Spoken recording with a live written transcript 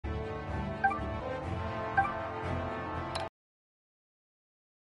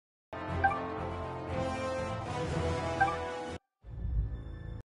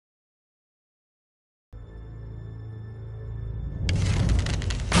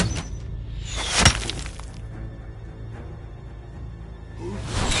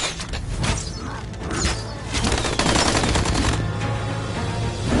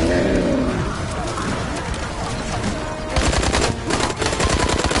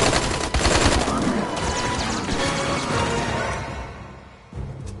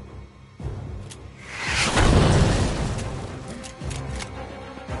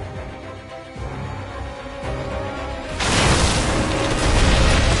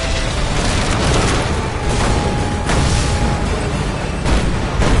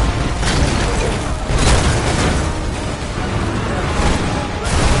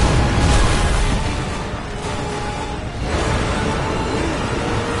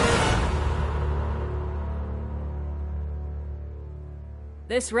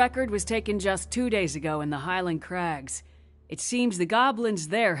This record was taken just 2 days ago in the Highland Crags. It seems the goblins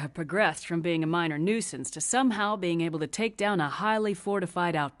there have progressed from being a minor nuisance to somehow being able to take down a highly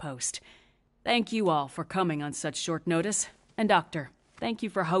fortified outpost. Thank you all for coming on such short notice. And Doctor, thank you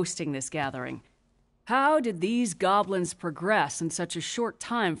for hosting this gathering. How did these goblins progress in such a short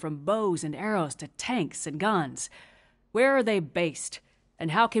time from bows and arrows to tanks and guns? Where are they based?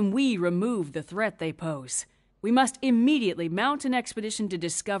 And how can we remove the threat they pose? We must immediately mount an expedition to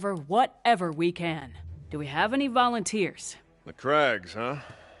discover whatever we can. Do we have any volunteers? The Crags, huh?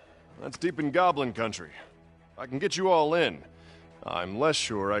 That's deep in Goblin country. I can get you all in. I'm less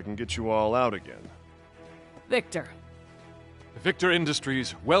sure I can get you all out again. Viktor. Viktor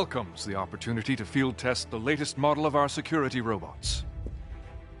Industries welcomes the opportunity to field test the latest model of our security robots.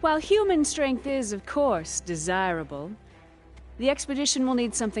 While human strength is, of course, desirable, the expedition will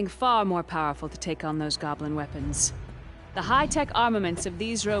need something far more powerful to take on those goblin weapons. The high-tech armaments of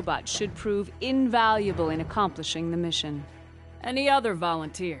these robots should prove invaluable in accomplishing the mission. Any other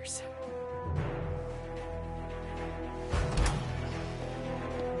volunteers?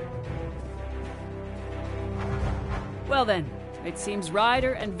 Well then, it seems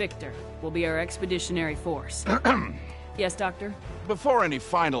Ryder and Viktor will be our expeditionary force. Yes, Doctor? Before any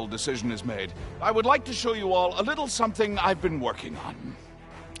final decision is made, I would like to show you all a little something I've been working on.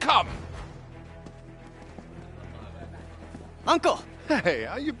 Come! Uncle! Hey,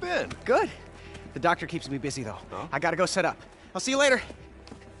 how you been? Good. The doctor keeps me busy, though. Huh? I gotta go set up. I'll see you later.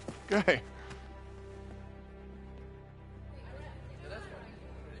 Okay.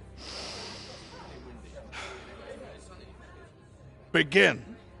 Begin.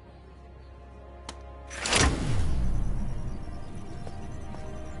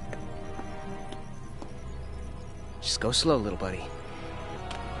 Just go slow, little buddy.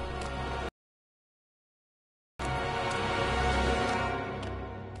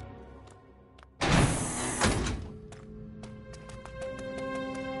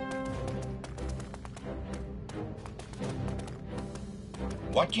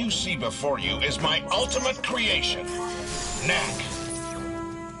 What you see before you is my ultimate creation, Knack.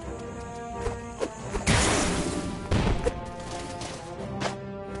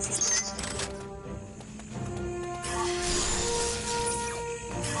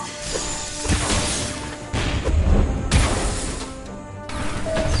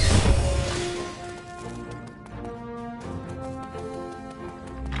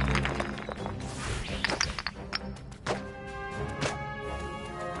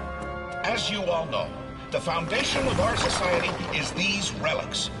 As you all know, the foundation of our society is these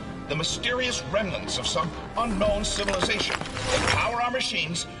relics, the mysterious remnants of some unknown civilization that power our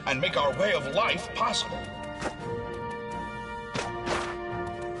machines and make our way of life possible.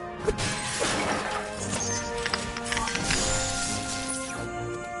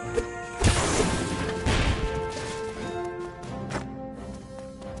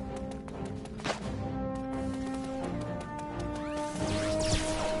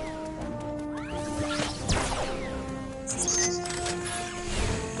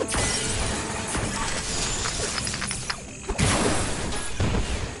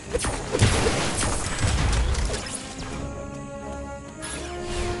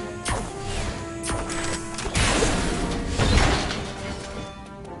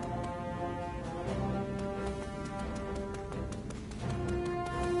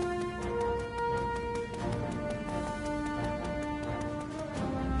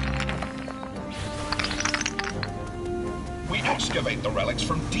 Excavate the relics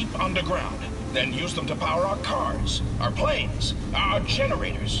from deep underground, then use them to power our cars, our planes, our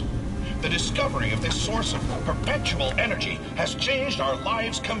generators. The discovery of this source of perpetual energy has changed our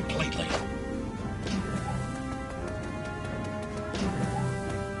lives completely.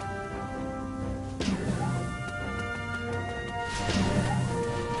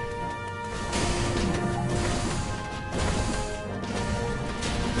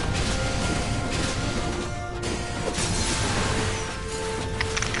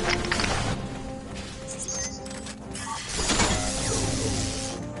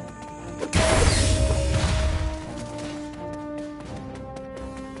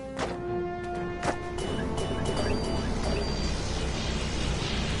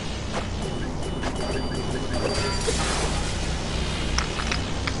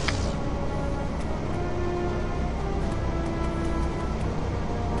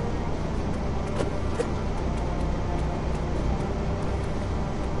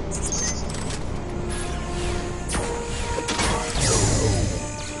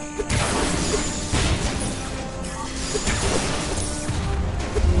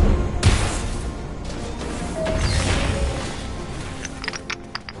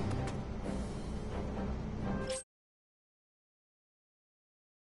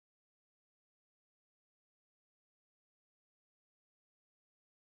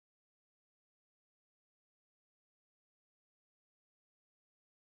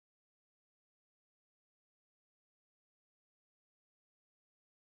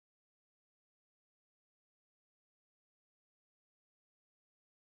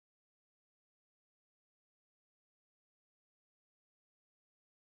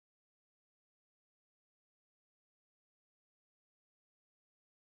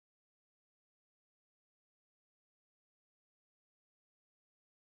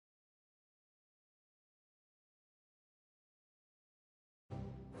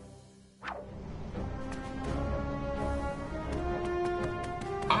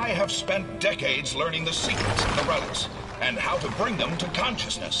 have spent decades learning the secrets of the relics and how to bring them to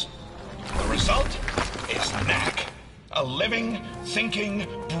consciousness. The result is Knack, a living, thinking,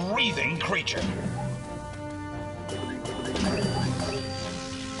 breathing creature.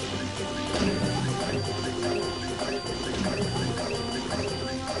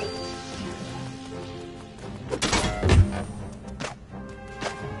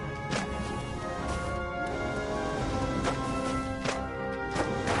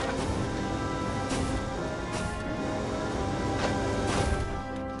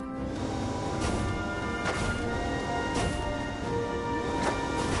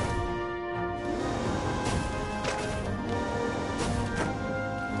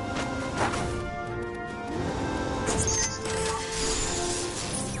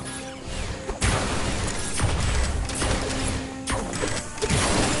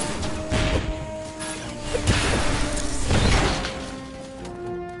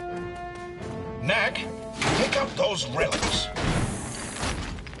 Knack, pick up those relics.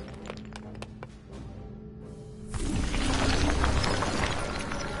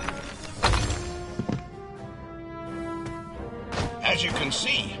 As you can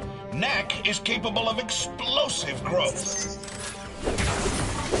see, Knack is capable of explosive growth.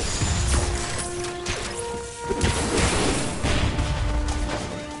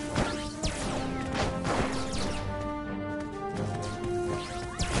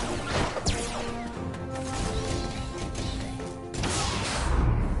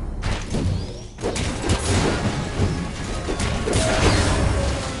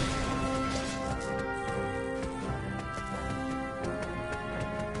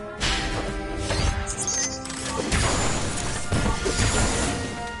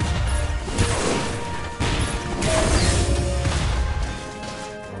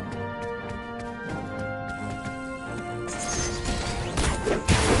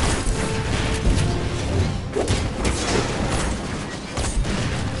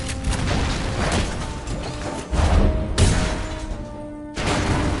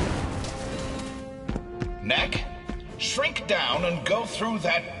 Knack, shrink down and go through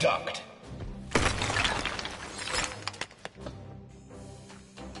that duct.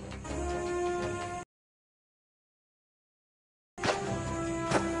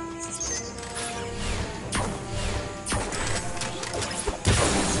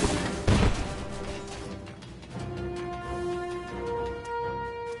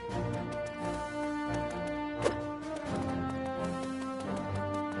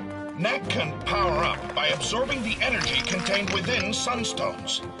 Knack can power up by absorbing the energy contained within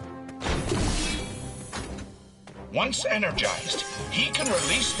sunstones. Once energized, he can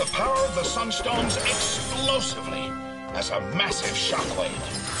release the power of the sunstones explosively as a massive shockwave.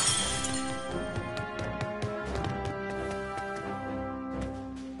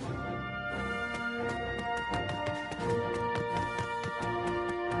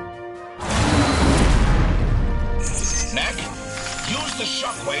 Knack, use the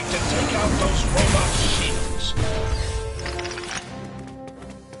shockwave to take out those robot shields.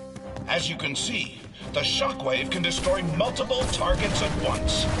 As you can see, the shockwave can destroy multiple targets at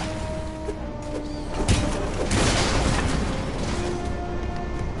once.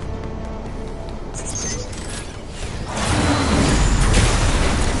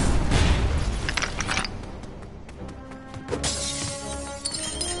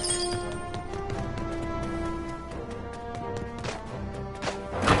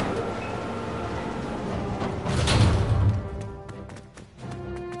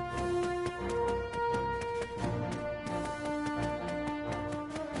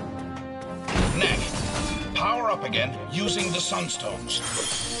 Knack, power up again using the sunstones.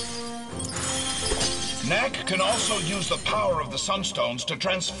 Knack can also use the power of the sunstones to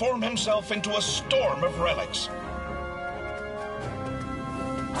transform himself into a storm of relics.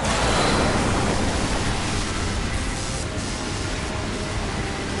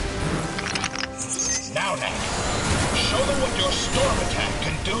 Now, Knack, show them what your storm attack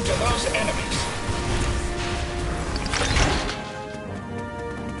can do to those enemies.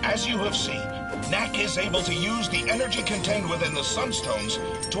 As you have seen, Knack is able to use the energy contained within the sunstones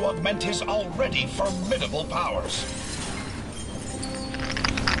to augment his already formidable powers.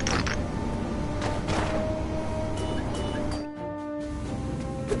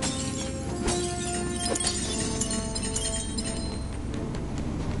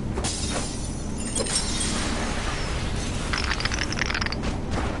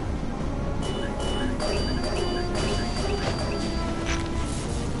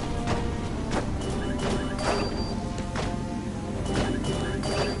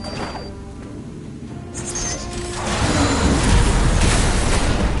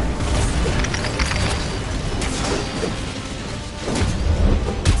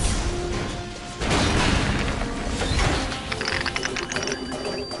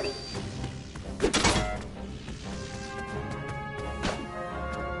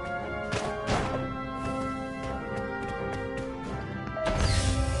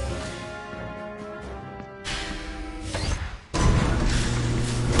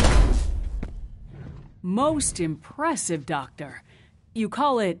 Most impressive, Doctor. You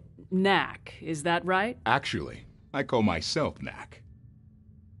call it Knack, is that right? Actually, I call myself Knack.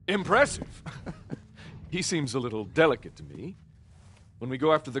 Impressive! He seems a little delicate to me. When we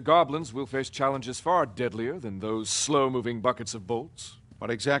go after the goblins, we'll face challenges far deadlier than those slow-moving buckets of bolts. What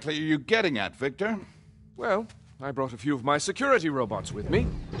exactly are you getting at, Victor? Well, I brought a few of my security robots with me.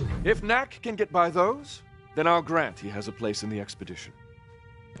 If Knack can get by those, then I'll grant he has a place in the expedition.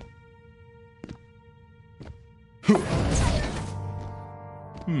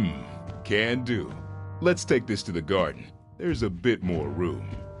 Can do. Let's take this to the garden. There's a bit more room.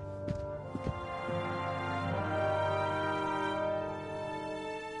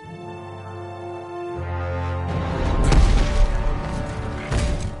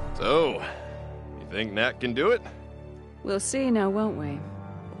 So, you think Knack can do it? We'll see now, won't we?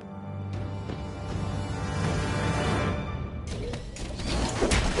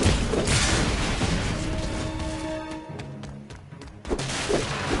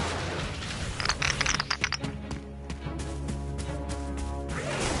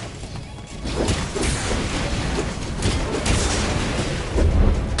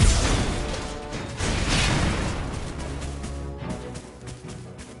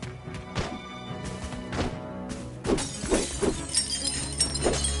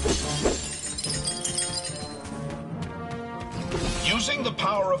 Using the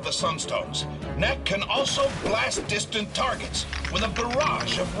power of the Sunstones, Knack can also blast distant targets with a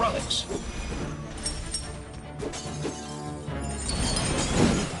barrage of relics.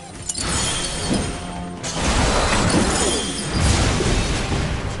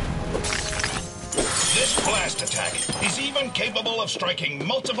 This blast attack is even capable of striking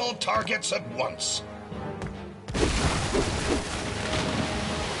multiple targets at once.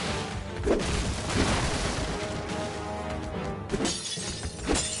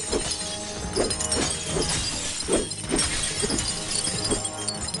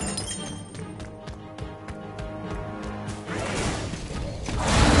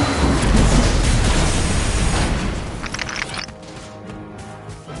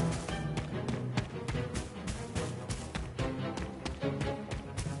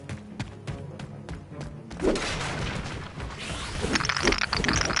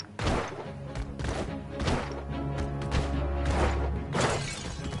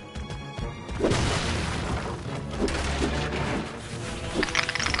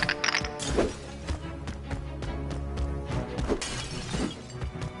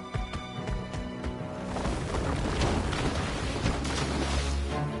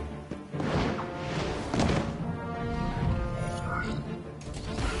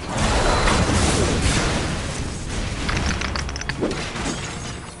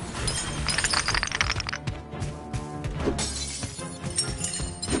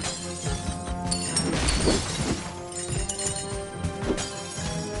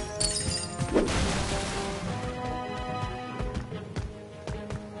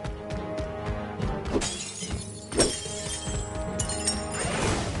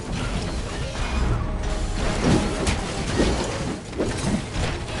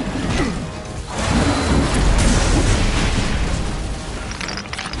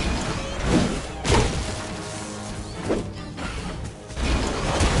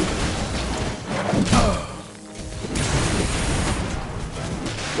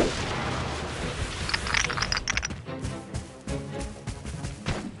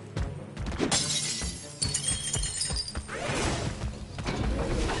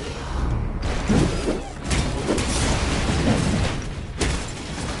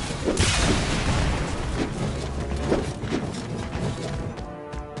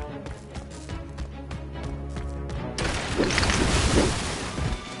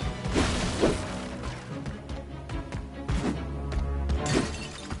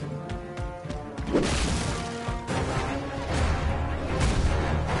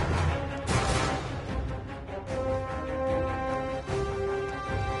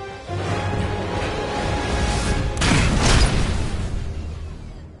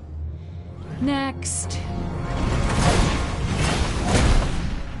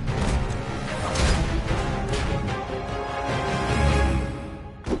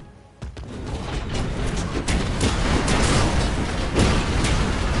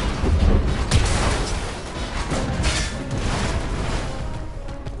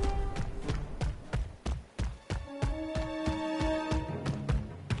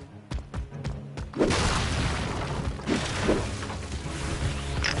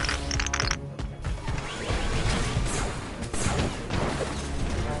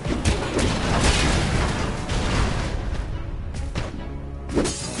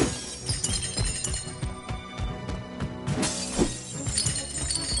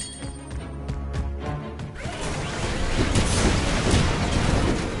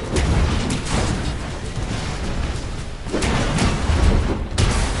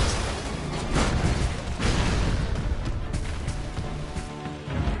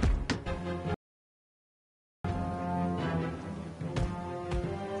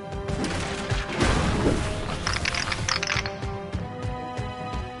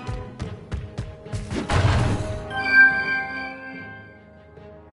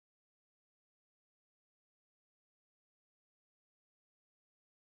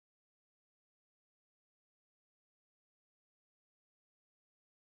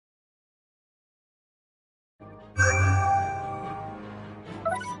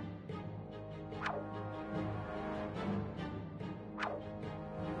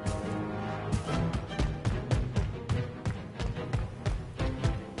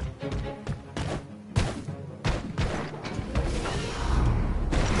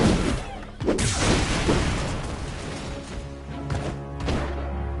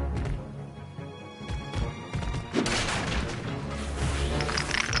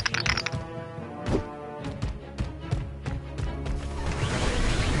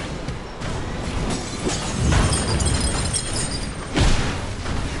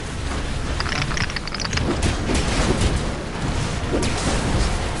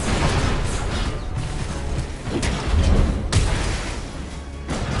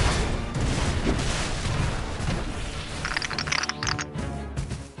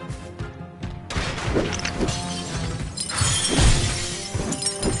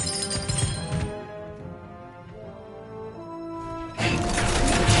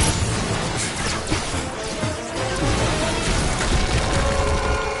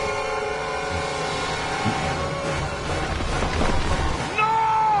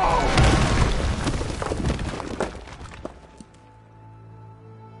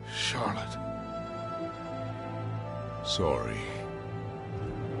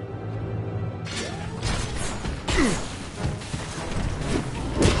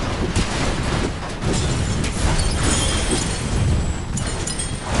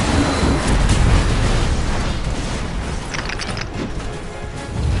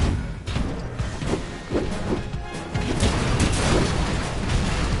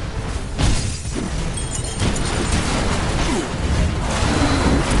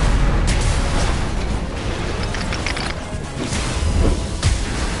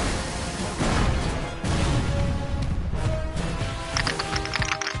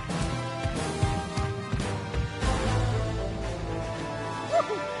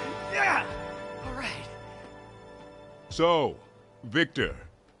 So, Viktor,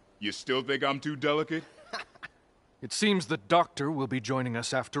 you still think I'm too delicate? It seems the doctor will be joining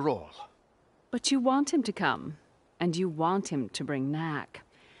us after all. But you want him to come, and you want him to bring Knack.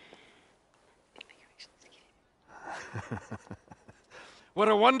 What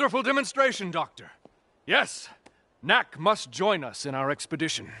a wonderful demonstration, Doctor. Yes, Knack must join us in our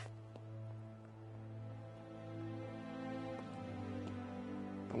expedition.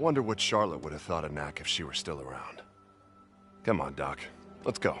 I wonder what Charlotte would have thought of Knack if she were still around. Come on, Doc.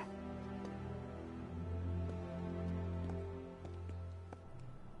 Let's go.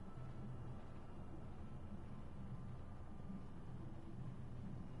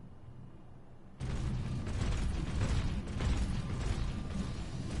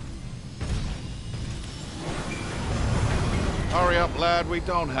 Hurry up, lad. We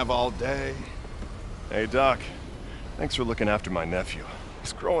don't have all day. Hey, Doc. Thanks for looking after my nephew.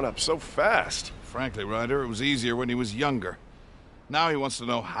 He's growing up so fast. Frankly, Ryder, it was easier when he was younger. Now he wants to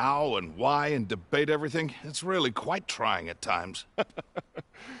know how and why and debate everything. It's really quite trying at times.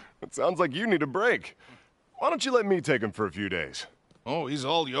 It sounds like you need a break. Why don't you let me take him for a few days? Oh, he's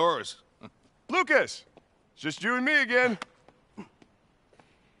all yours. Lucas! It's just you and me again.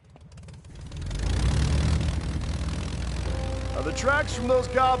 Now, the tracks from those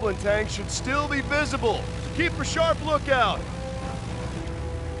goblin tanks should still be visible, so keep a sharp lookout.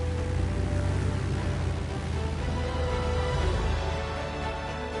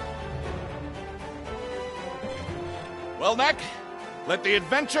 Well, Knack, let the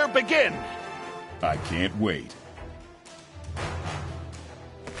adventure begin. I can't wait.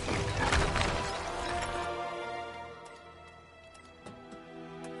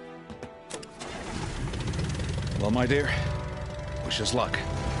 Well, my dear, wish us luck.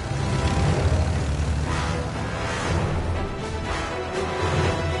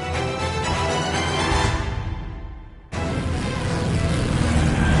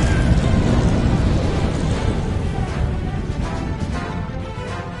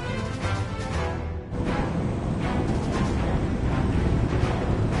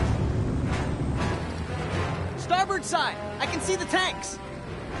 Starboard side! I can see the tanks!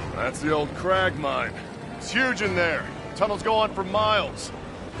 That's the old crag mine. It's huge in there. Tunnels go on for miles.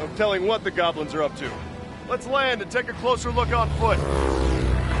 No telling what the goblins are up to. Let's land and take a closer look on foot.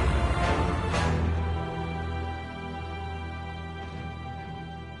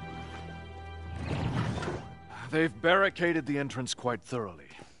 They've barricaded the entrance quite thoroughly.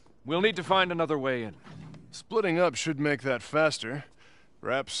 We'll need to find another way in. Splitting up should make that faster.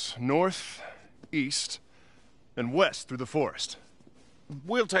 Perhaps north, east, and west through the forest.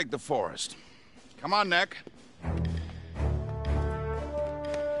 We'll take the forest. Come on, Knack.